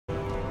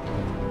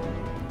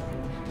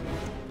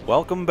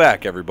Welcome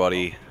back,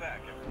 everybody.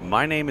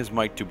 My name is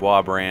Mike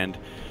Dubois Brand,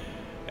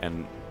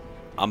 and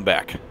I'm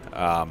back.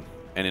 And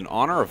in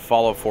honor of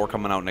Fallout 4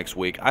 coming out next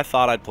week, I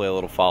thought I'd play a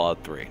little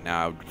Fallout 3.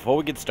 Now, before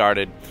we get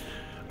started,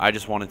 I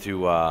just wanted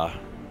to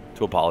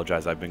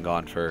apologize. I've been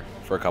gone for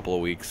a couple of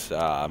weeks.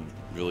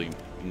 Really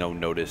no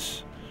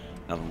notice,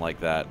 nothing like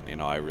that. You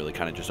know, I really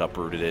kind of just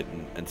uprooted it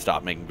and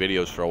stopped making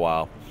videos for a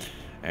while.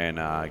 And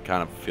I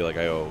kind of feel like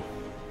I owe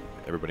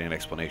everybody an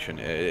explanation.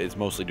 It's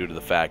mostly due to the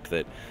fact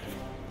that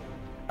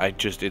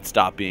it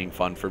stopped being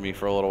fun for me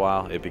for a little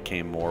while. It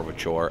became more of a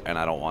chore, and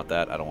I don't want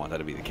that. I don't want that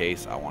to be the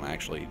case. I want to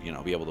actually,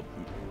 be able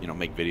to,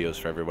 make videos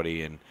for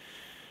everybody and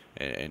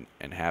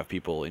have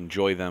people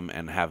enjoy them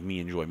and have me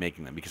enjoy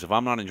making them. Because if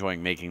I'm not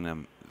enjoying making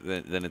them,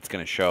 then it's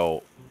going to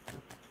show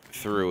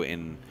through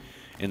in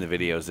the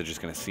videos. They're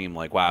just going to seem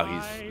like, wow,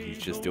 he's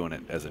just doing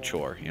it as a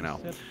chore,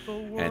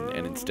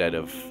 And instead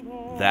of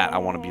that, I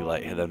want to be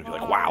like,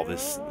 wow,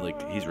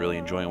 he's really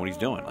enjoying what he's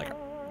doing,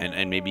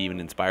 and maybe even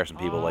inspire some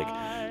people.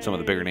 Like some of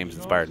the bigger names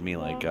inspired me,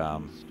 like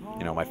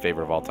my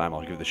favorite of all time,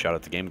 I'll give the shout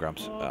out to Game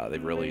Grumps.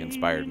 They've really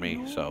inspired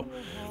me. So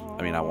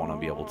I want to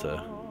be able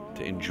to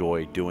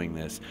enjoy doing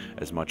this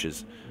as much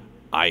as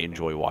I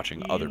enjoy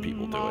watching other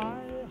people do it.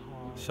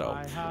 So,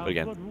 but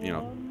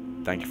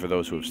again, thank you for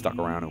those who have stuck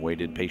around and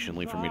waited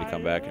patiently for me to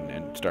come back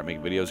and start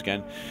making videos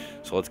again.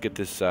 So let's get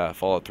this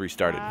Fallout 3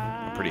 started.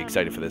 I'm pretty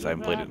excited for this. I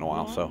haven't played it in a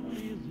while, so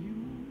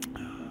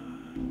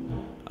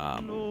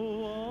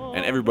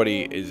and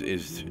everybody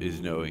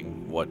is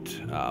knowing what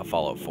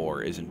Fallout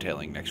 4 is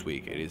entailing next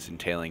week. It is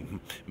entailing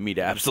me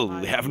to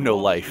absolutely have no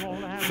life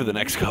for the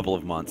next couple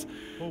of months.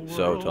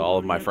 So to all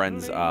of my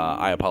friends,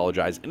 I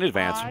apologize in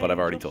advance, but I've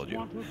already told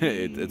you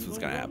it's what's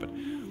going to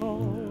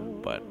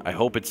happen. But I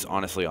hope it's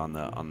honestly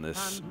on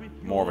this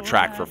more of a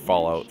track for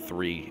Fallout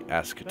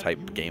 3-esque type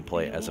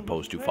gameplay as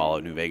opposed to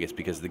Fallout New Vegas,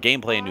 because the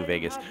gameplay in New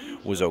Vegas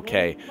was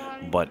okay,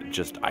 but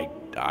just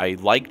I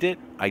liked it.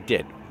 I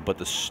did, but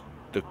the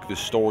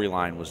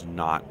storyline was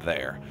not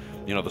there.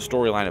 The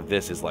storyline of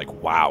this is like,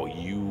 wow.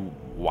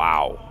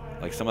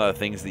 Like some of the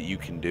things that you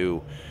can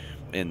do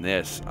in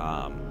this,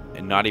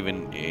 and not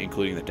even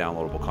including the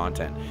downloadable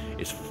content,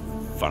 is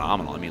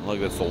phenomenal. Look,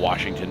 that's the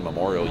Washington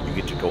Memorial. You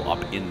get to go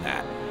up in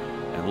that.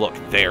 And look,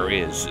 there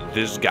is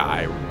this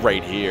guy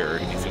right here.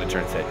 He's going to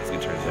turn his head. He's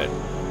going to turn his head.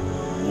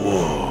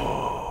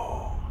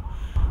 Whoa.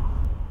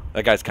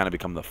 That guy's kind of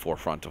become the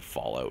forefront of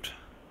Fallout,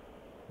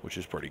 which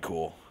is pretty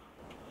cool.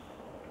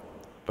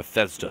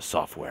 Bethesda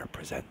Software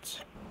presents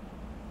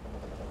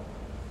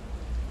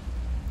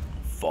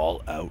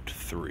Fallout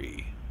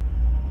 3.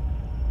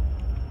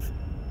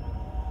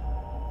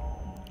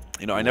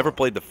 I never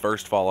played the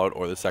first Fallout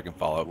or the second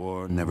Fallout.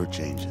 War never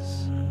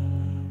changes.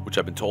 Which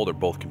I've been told are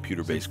both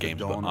computer-based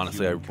games, but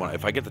honestly,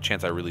 if I get the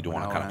chance, I really do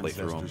want to kind of play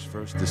through them.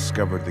 First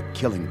discovered the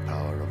killing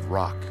power of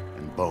rock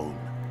and bone.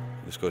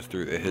 This goes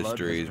through the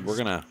histories. We're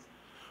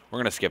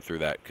gonna skip through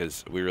that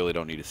because we really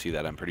don't need to see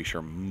that. I'm pretty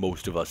sure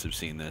most of us have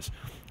seen this,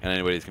 and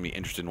anybody that's gonna be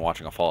interested in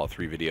watching a Fallout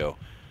 3 video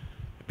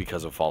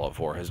because of Fallout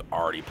 4 has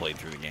already played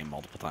through the game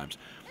multiple times.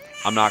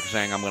 I'm not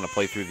saying I'm gonna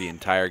play through the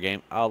entire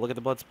game. Oh, look at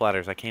the blood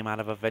splatters! I came out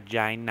of a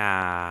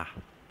vagina.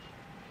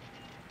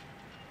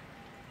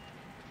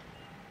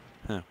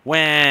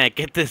 Wah,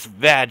 get this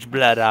vag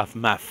blood off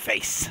my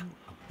face.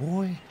 A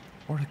boy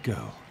or a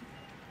girl?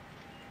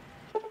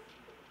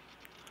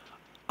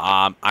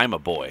 I'm a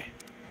boy.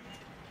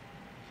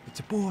 It's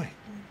a boy.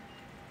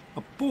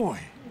 A boy.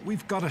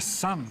 We've got a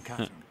son,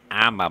 Catherine.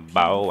 I'm a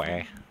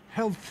boy.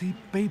 Healthy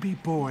baby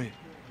boy.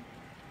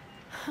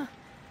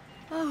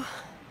 Oh,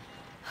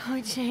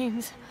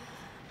 James.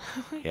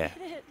 We Yeah.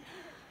 did it.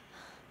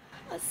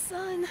 A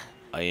son.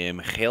 I am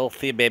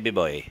healthy baby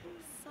boy.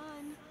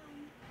 Son.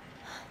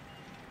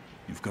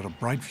 You've got a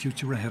bright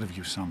future ahead of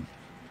you, son.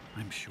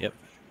 I'm sure Yep. of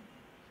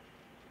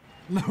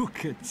it.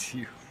 Look at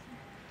you.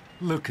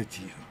 Look at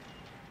you.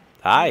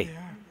 Hi.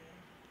 There.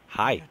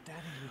 Hi. Your daddy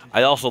would have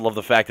I also love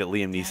the fact that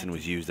Liam Neeson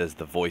was used as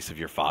the voice of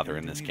your father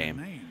in you this need a game.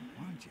 name,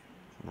 weren't you?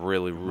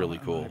 Really, really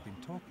Well, cool. I've been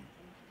talking.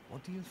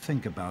 What do you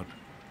think about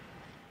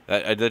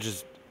That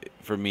just,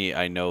 for me,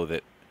 I know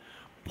that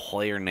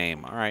player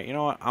name. All right, you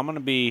know what? I'm gonna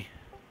be.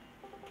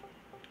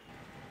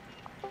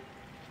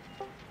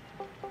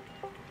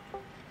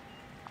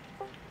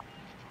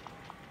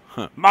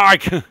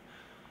 Mike. All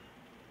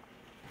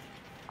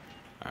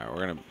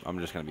right, I'm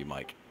just gonna be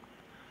Mike.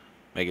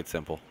 Make it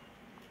simple.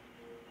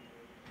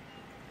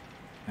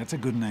 That's a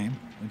good name,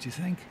 don't you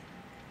think?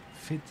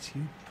 Fits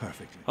you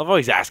perfectly. I'm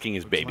always asking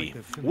his Looks baby, like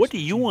they've finished "What do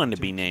the you gene want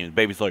to be test. named?" The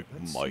baby's like,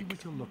 Let's see Mike.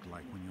 what you'll look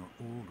like when you're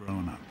all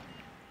grown up.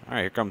 All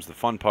right, here comes the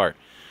fun part.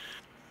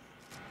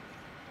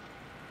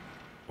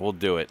 We'll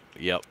do it.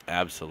 Yep,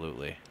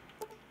 absolutely.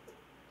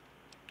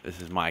 This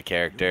is my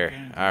character. You're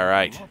going to All look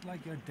right. a lot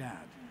like your dad.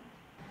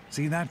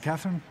 See that,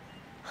 Catherine?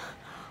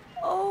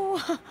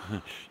 Oh.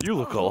 You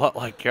look a lot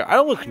like her. I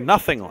don't look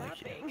nothing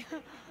like you.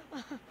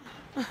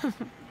 Nothing.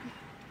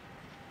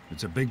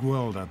 It's a big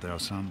world out there,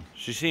 son.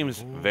 She seems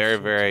very,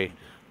 very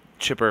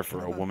chipper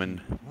for a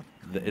woman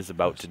that is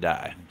about to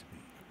die.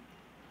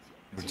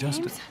 We're just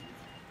James?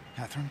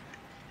 Catherine?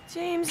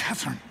 James.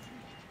 Catherine!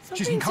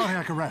 She's in Something's-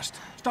 cardiac arrest.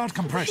 Start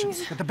compressions.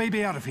 Something's- Get the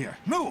baby out of here.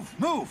 Move!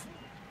 Move!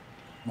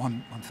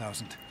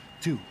 1,000.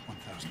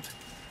 1,000.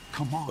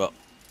 Come on. Well,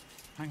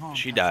 Hang on.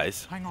 she Catherine.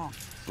 dies. Hang on.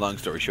 Long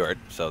story short,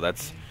 so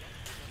that's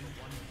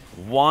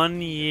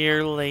 1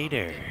 year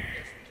later.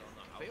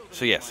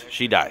 So yes,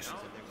 she dies.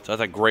 So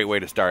that's a great way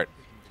to start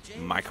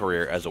my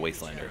career as a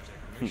Wastelander.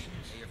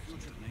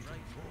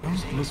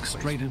 Don't look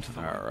straight into the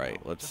All right,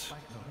 let's. Don't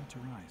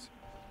your eyes.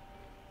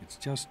 It's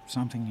just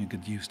something you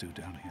get used to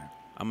down here.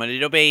 I'm a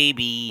little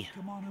baby.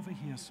 Come on over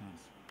here, son.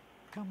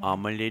 Come on.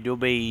 I'm a little Walk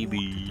to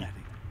baby. Daddy.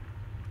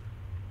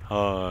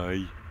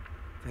 Hi.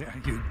 There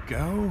you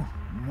go.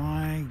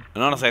 My.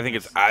 And honestly,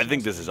 I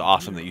think this is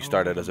awesome that you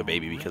started as a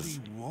baby because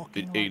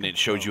it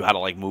shows you how to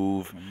like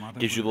move,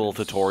 gives you a little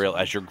tutorial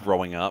as you're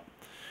growing up,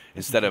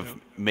 instead of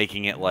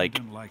making it like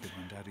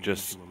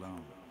just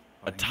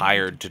a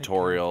tired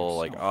tutorial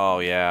like, oh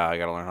yeah, I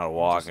gotta learn how to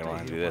walk, I gotta learn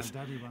how to do this.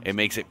 It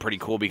makes it pretty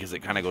cool because it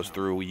kind of goes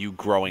through you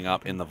growing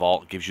up in the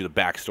vault, gives you the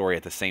backstory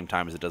at the same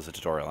time as it does the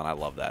tutorial, and I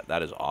love that.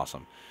 That is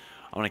awesome.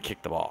 I'm gonna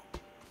kick the ball.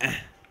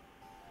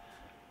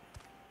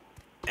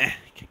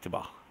 Kick the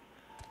ball.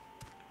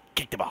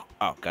 Kick the ball.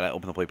 Oh, gotta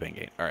open the playpen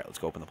gate. All right, let's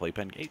go open the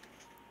playpen gate.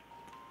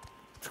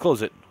 Let's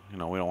close it. You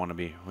know, we don't want to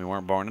be. We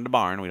weren't born in the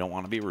barn. We don't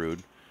want to be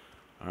rude.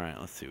 All right,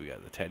 let's see. We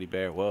got the teddy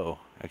bear. Whoa,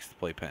 exit the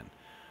playpen.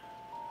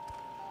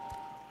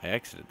 I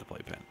exited the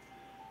playpen.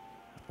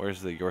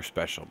 Where's the your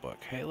special book?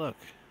 Hey, look.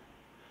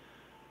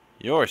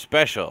 Your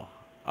special.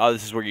 Oh,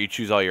 this is where you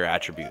choose all your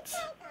attributes.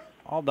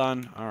 All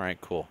done. All right,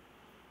 cool.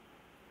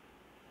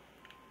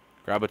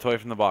 Grab a toy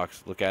from the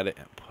box. Look at it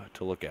and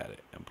look at it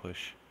and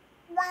push.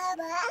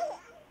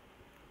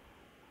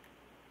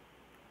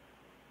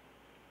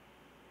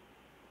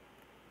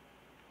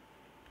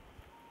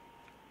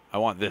 I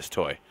want this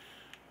toy.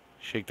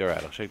 Shake the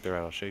rattle. Shake the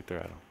rattle. Shake the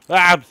rattle.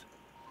 Abs.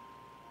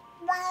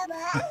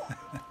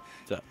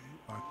 What's up?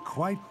 You are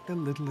quite the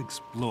little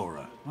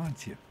explorer,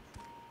 aren't you?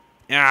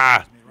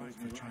 Yeah. Right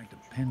for trying to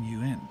pin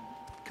you in.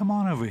 Come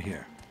on over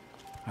here.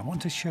 I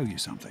want to show you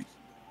something.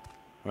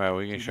 All right, what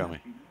are you gonna show me?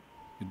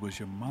 It was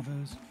your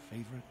mother's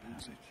favorite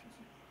passage.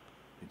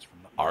 It's from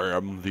the I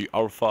am the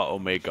Alpha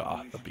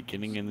Omega, the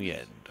beginning and the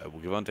end. I will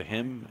give unto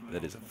him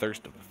that is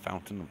athirst of the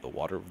fountain of the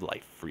water of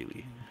life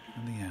freely.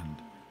 in the end.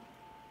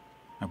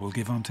 I will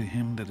give unto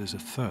him that is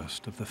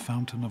athirst of the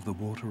fountain of the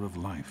water of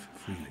life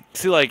freely.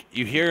 See, like,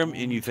 you hear him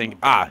and you think,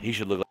 ah, he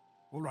should look like,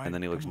 All right, and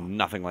then he looks come on.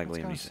 nothing like Let's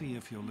Liam go Neeson. see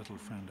if your little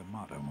friend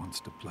Amata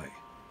wants to play.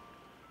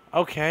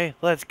 Okay,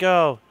 let's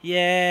go.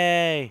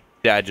 Yay.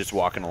 Dad just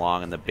walking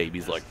along and the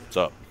baby's like, what's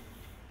up?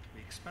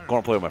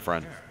 Going to play with my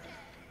friend.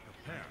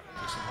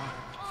 Of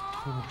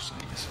course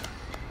I miss her.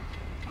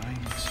 I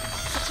miss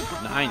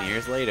her. 9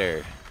 years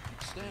later.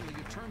 Stanley,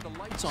 you turned the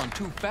lights on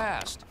too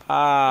fast.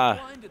 Ah,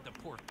 Blinded the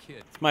poor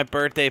kid. it's my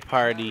birthday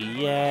party.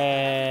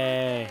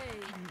 Yay.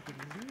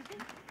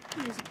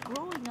 He is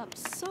growing up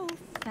so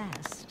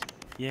fast.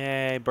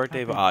 Yay,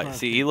 birthday. Happy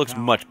See, he birthday, looks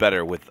pal. much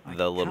better with I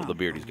the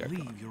beard he's got.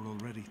 can't believe you're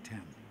already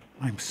 10.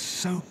 I'm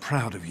so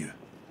proud of you.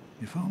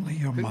 If only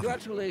your mother...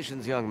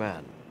 Congratulations, young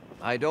man.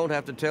 I don't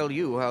have to tell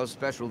you how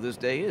special this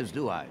day is,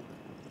 do I?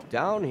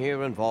 Down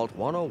here in Vault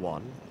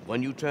 101,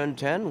 when you turn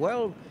 10,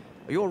 well,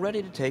 you're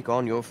ready to take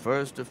on your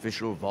first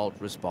official Vault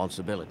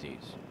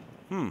responsibilities.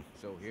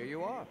 So here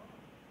you are.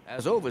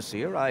 As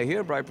Overseer, I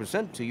hereby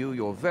present to you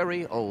your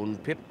very own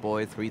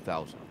Pip-Boy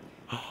 3000.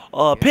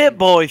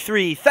 Pip-Boy You'll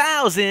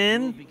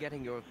 3000! be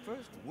getting your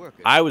first work...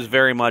 I was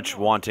very much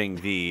wanting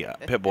the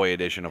Pip-Boy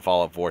edition of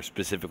Fallout 4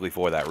 specifically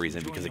for that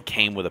reason, because it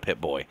came with a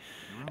Pip-Boy.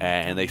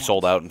 And they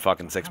sold out in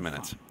fucking 6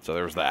 minutes. So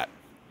there was that.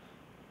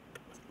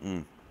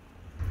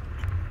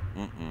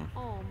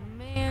 Oh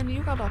man,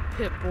 you got a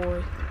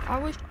Pip-Boy. I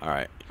wish.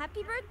 Alright.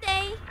 Happy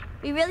birthday!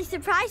 We really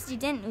surprised you,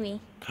 didn't we?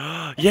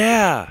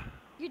 Yeah!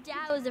 Your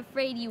dad was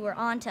afraid you were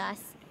onto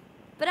us.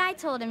 But I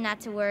told him not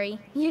to worry.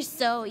 You're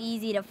so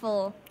easy to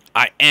fool.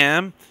 I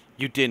am?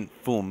 You didn't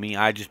fool me.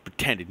 I just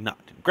pretended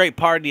not to. Great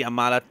party,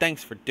 Amata.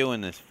 Thanks for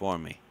doing this for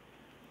me.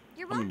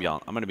 You're I'm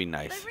welcome. gonna be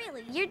nice. But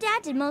really, your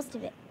dad did most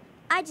of it.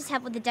 I just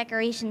helped with the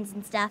decorations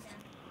and stuff.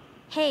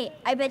 Hey,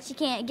 I bet you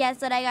can't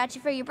guess what I got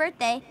you for your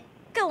birthday.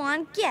 Go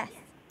on, guess.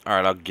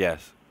 Alright, I'll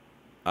guess.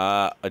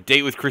 A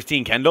date with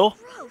Christine Kendall?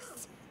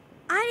 Gross.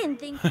 I didn't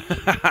think you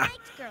even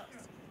liked girls.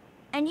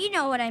 And you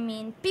know what I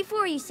mean,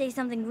 before you say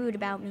something rude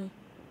about me.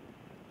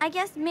 I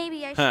guess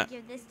maybe I should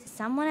give this to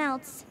someone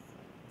else.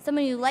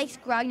 Someone who likes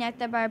Grognak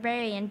the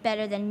Barbarian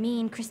better than me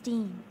and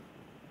Christine.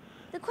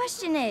 The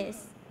question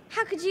is,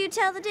 how could you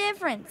tell the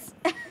difference?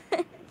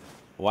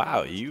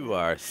 Wow, you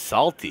are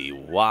salty.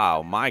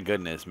 Wow, my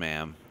goodness,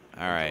 ma'am.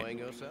 Alright. Enjoying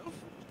yourself?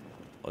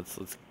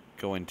 Let's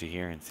go into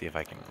here and see if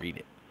I can read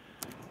it.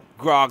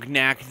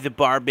 Grognak the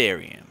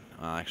Barbarian.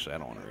 Well, actually, I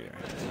don't want to read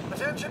it.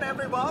 Attention,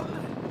 everyone!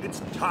 It's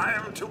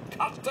time to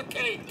cut the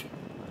cake!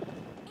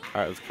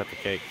 Alright, let's cut the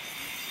cake.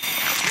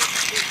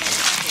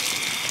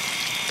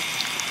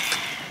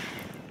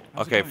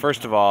 Okay,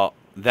 first of all,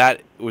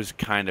 that was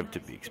kind of to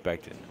be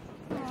expected.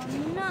 Oh,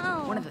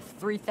 no. One of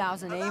the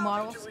 3000A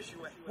models?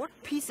 What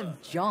piece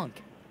of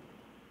junk?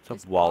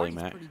 What's up, Wally, Party's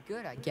Matt? pretty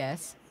good, I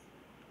guess.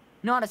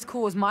 Not as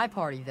cool as my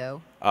party,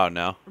 though. Oh,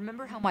 no.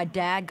 Remember how my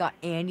dad got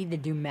Andy to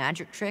do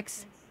magic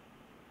tricks?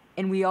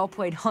 And we all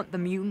played Hunt the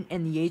Mutant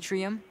in the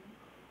atrium?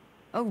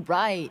 Oh,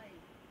 right.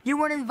 You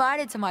weren't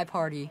invited to my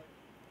party.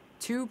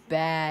 Too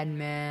bad,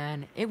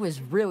 man. It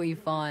was really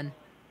fun.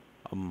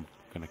 I'm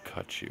gonna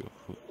cut you.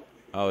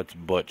 Oh, it's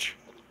Butch.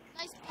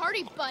 Nice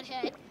party,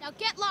 butthead. Now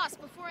get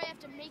lost before I have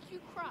to make you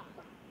cry.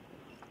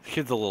 This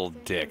kid's a little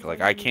dick.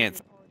 Like, I can't...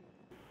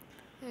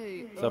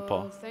 Hey, What's up,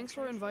 Paul? thanks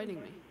for inviting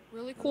me.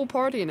 Really cool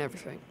party and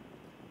everything.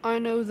 I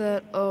know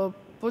that,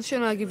 Butch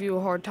and I give you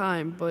a hard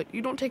time, but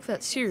you don't take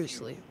that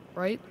seriously,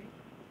 right?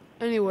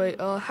 Anyway,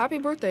 happy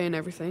birthday and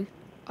everything.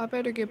 I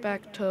better get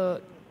back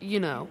to, you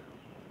know.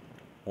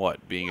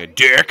 What, being a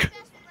dick?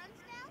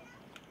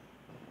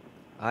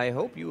 I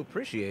hope you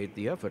appreciate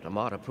the effort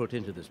Amata put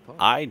into this party.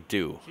 I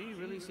do. She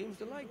really seems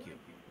to like you,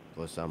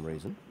 for some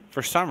reason.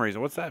 For some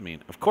reason, what's that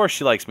mean? Of course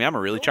she likes me. I'm a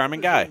really charming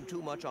guy. Don't presume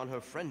too much on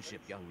her friendship,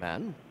 young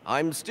man.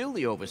 I'm still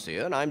the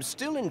overseer, and I'm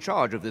still in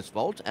charge of this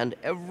vault and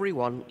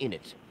everyone in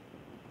it.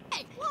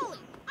 Hey, Wally!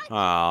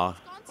 Aw.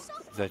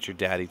 Is that your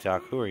daddy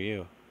talk? Who are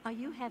you? Are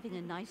you having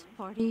a nice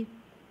party?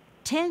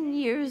 10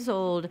 years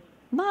old.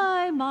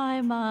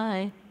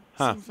 My.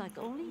 Huh. Seems like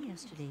only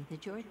yesterday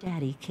that your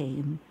daddy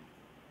came.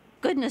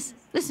 Goodness,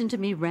 listen to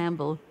me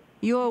ramble.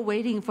 You're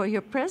waiting for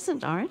your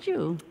present, aren't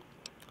you?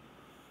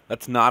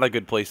 That's not a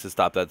good place to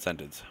stop that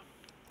sentence.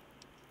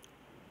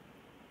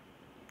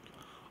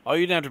 Oh,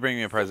 you didn't have to bring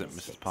me a present,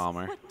 Mrs.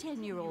 Palmer. What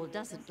 10-year-old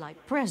doesn't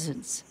like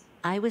presents?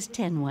 I was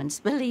 10 once,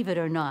 believe it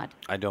or not.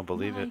 I don't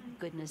believe it. My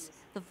goodness,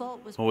 the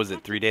vault was... What was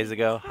it, 3 days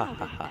ago? Ha ha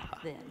crowded ha back ha.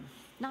 then.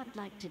 Not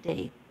like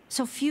today.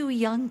 So few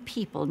young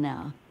people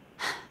now.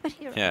 But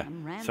here Yeah, I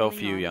am rambling so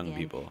few on young again,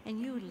 people. and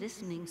you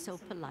listening so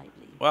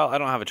politely. Well, I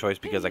don't have a choice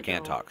because Here I you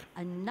can't go, talk.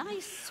 A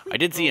nice I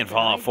did see in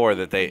Fallout 4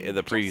 that the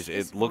previews,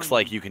 it looks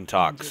like you can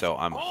talk, so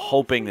I'm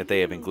hoping that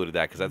they have included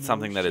that, because that's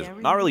something that has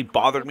not really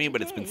bothered me,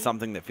 but it's been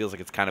something that feels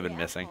like it's kind of been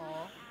missing.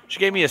 She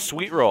gave me a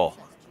sweet roll.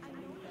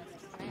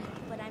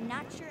 But I'm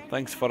not sure.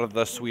 Thanks for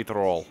the sweet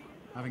roll.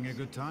 Having a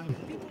good time?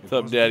 What's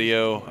up,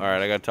 Daddy-O? All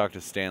right, I got to talk to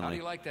How do Stanley.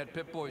 you like that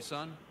Pip-Boy,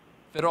 son?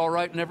 Fit all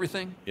right and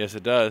everything? Yes,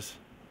 it does.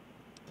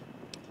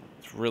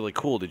 It's really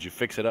cool. Did you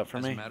fix it up for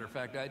As me? a matter of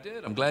fact, I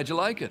did. I'm glad you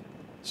like it.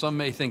 Some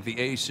may think the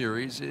A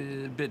series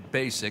is a bit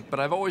basic, but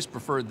I've always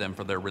preferred them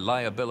for their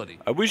reliability.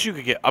 I wish you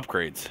could get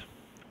upgrades.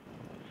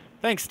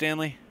 Thanks,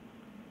 Stanley.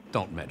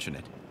 Don't mention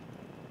it.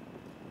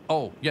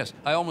 Oh, yes,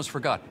 I almost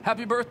forgot.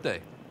 Happy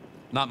birthday.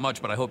 Not much,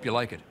 but I hope you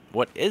like it.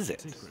 What is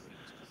it?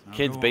 Now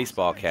Kid's go on.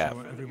 baseball cap. So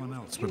everyone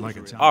else would like a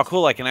chance. Oh,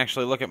 cool. I can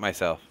actually look at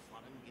myself.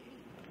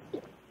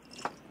 This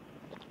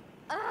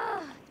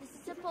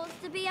is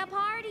supposed to be a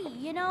party,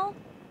 you know?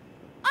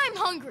 I'm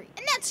hungry,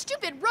 and that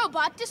stupid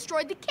robot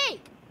destroyed the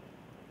cake.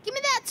 Give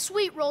me that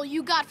sweet roll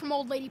you got from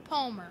old lady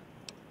Palmer.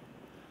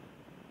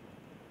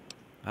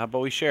 How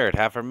about we share it?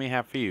 Half for me,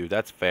 half for you.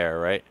 That's fair,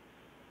 right?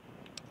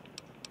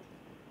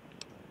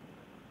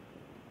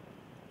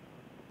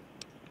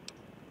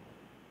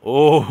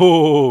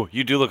 Oh,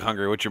 you do look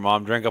hungry. What's your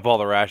mom drank up all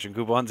the ration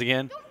coupons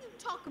again? Don't you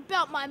talk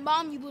about my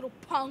mom, you little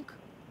punk.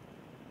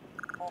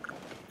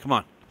 Come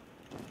on.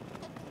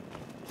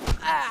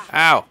 Ah,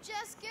 Ow.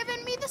 just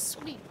giving me the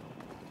sweet.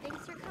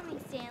 Thanks for coming,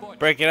 Stanley. Boy,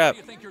 Break it up.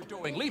 What do you think you're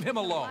doing? Leave him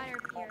alone. Water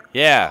here.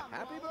 Yeah.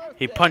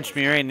 He punched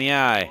me right in the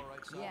eye.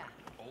 Yeah.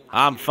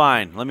 I'm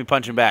fine. Let me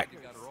punch him back.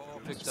 Got her all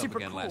fixed up Super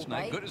again cool, last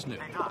night. right? Good as new.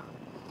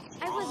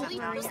 I wasn't Holy,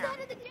 worried. was that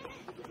in the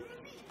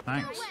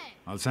Thanks.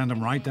 I'll send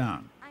him right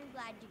down. I'm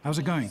glad you How's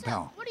it came. going, So,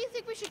 pal? what do you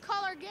think we should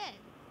call our gang?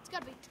 It's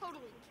gotta be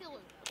totally killer.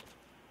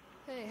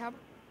 Hey, how...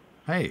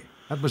 Hey,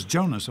 that was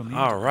Jonas on the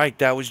All right,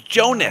 that was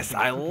Jonas.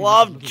 I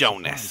love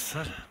Jonas.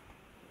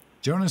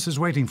 Jonas is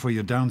waiting for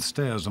you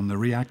downstairs on the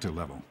reactor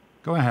level.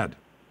 Go ahead.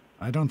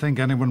 I don't think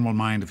anyone will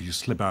mind if you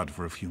slip out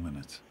for a few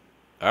minutes.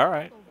 All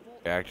right.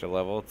 Reactor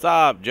level. What's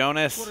up,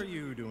 Jonas? What are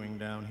you doing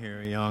down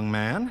here, young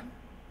man?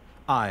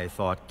 I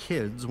thought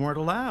kids weren't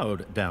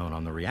allowed down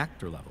on the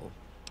reactor level.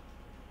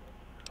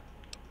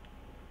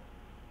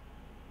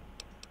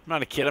 I'm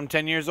not a kid. I'm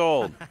 10 years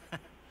old.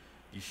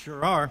 You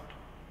sure are.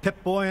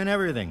 Pip-Boy and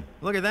everything.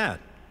 Look at that.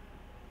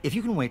 If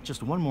you can wait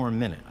just one more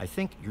minute, I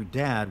think your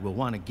dad will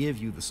want to give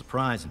you the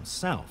surprise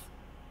himself.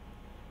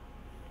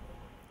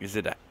 Is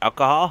it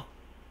alcohol?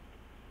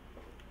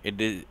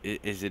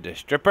 Is it a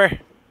stripper?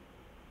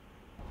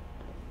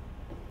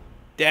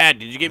 Dad,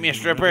 did you get me a Are you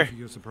stripper? ready for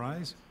your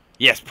surprise?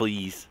 Yes,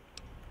 please.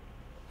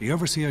 The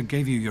Overseer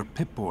gave you your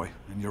Pip-Boy,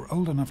 and you're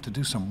old enough to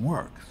do some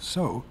work.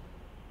 So,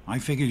 I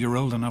figure you're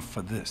old enough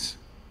for this.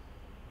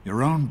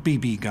 Your own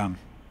BB gun.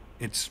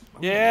 It's...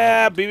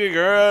 Yeah, BB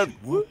gun.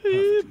 Work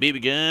perfectly.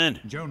 BB gun.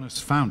 Jonas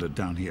found it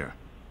down here.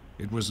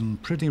 It was in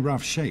pretty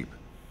rough shape.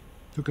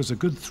 Took us a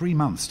good 3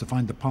 months to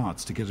find the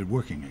parts to get it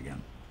working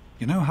again.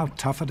 You know how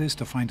tough it is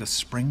to find a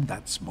spring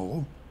that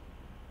small?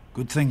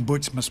 Good thing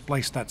Butch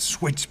misplaced that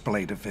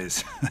switchblade of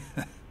his.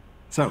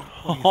 So,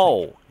 what do you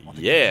Oh, think? Want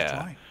to give it a yeah.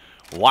 try?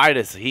 Why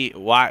does he...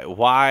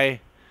 Why...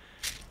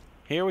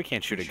 Here we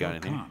can't shoot a Sure gun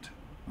in here. can't,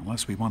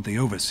 unless we want the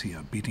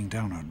Overseer beating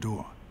down our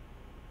door.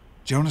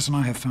 Jonas and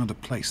I have found a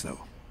place,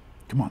 though.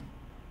 Come on.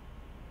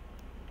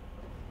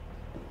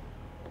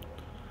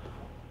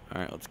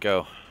 All right, let's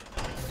go.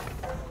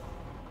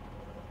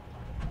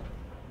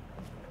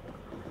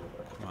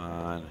 Come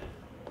on.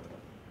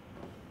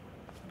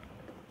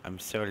 I'm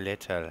so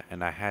little,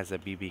 and I has a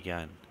BB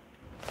gun.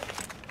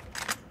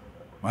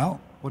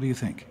 Well, what do you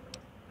think?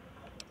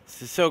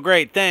 This is so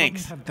great,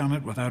 thanks. Couldn't have done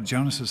it without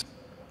Jonas's...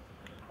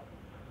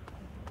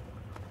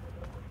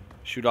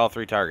 Shoot all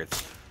 3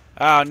 targets.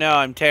 Oh no,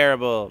 I'm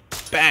terrible.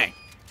 Bang!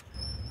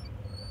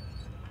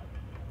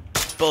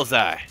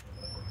 Bullseye.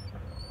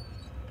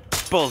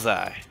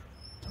 Bullseye.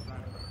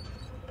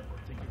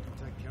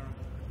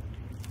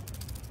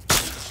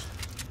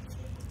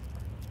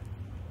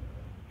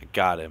 I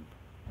got him.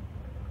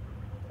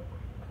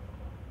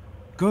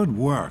 Good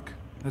work.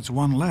 That's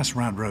one less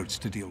round roads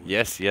to deal with.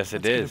 Yes, yes,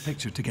 it Let's is. get a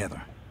picture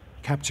together.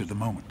 Capture the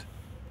moment.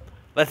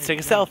 Let's take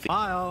a selfie.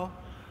 Smile.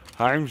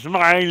 I'm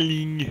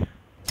smiling.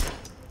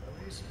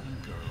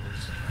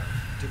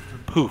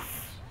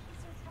 Poof.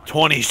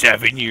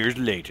 27 years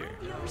later.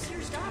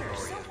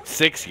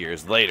 6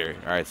 years later.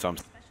 All right, so I'm...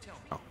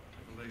 Oh.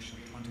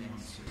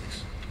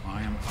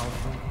 I am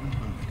Alpha and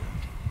Omega.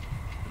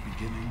 The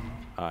beginning.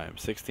 I am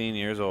 16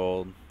 years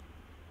old.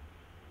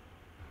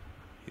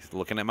 He's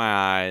looking at my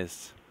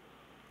eyes.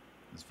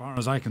 As far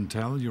as I can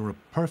tell, you're a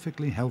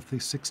perfectly healthy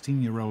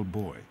 16-year-old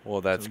boy.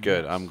 Well, that's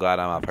good. I'm glad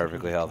I'm a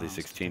perfectly healthy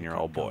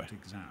 16-year-old boy.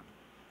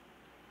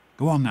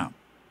 Go on now.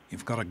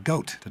 You've got a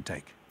goat to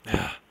take.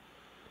 If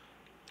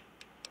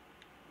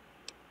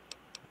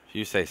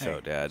you say so,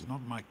 Hey, Dad. It's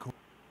not my call.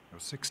 You're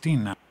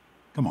 16 now.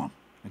 Come on.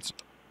 It's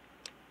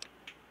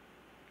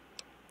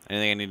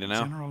Anything I need to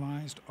know?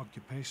 generalized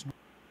occupational.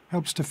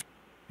 Helps to...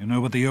 You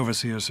know what the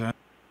overseer said?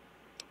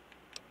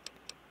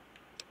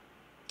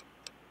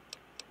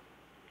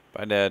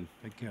 Bye, Dad.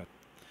 Take care.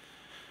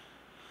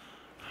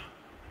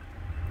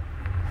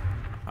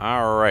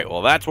 All right,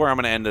 well, that's where I'm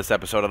going to end this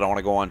episode. I don't want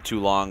to go on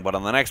too long, but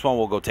on the next one,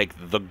 we'll go take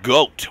the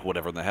GOAT,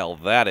 whatever the hell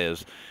that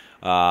is.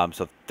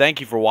 So thank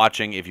you for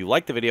watching. If you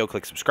like the video,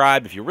 click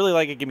subscribe. If you really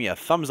like it, give me a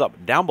thumbs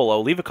up down below.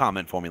 Leave a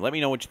comment for me. Let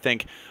me know what you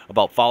think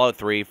about Fallout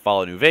 3,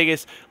 Fallout New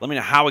Vegas. Let me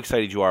know how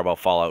excited you are about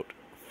Fallout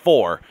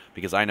 4,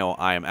 because I know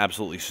I am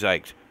absolutely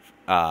psyched,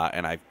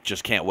 and I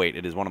just can't wait.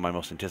 It is one of my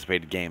most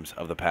anticipated games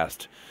of the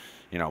past,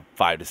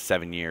 5 to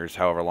 7 years,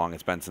 however long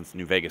it's been since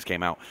New Vegas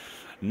came out.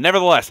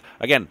 Nevertheless,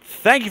 again,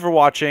 thank you for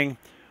watching.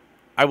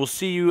 I will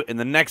see you in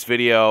the next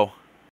video.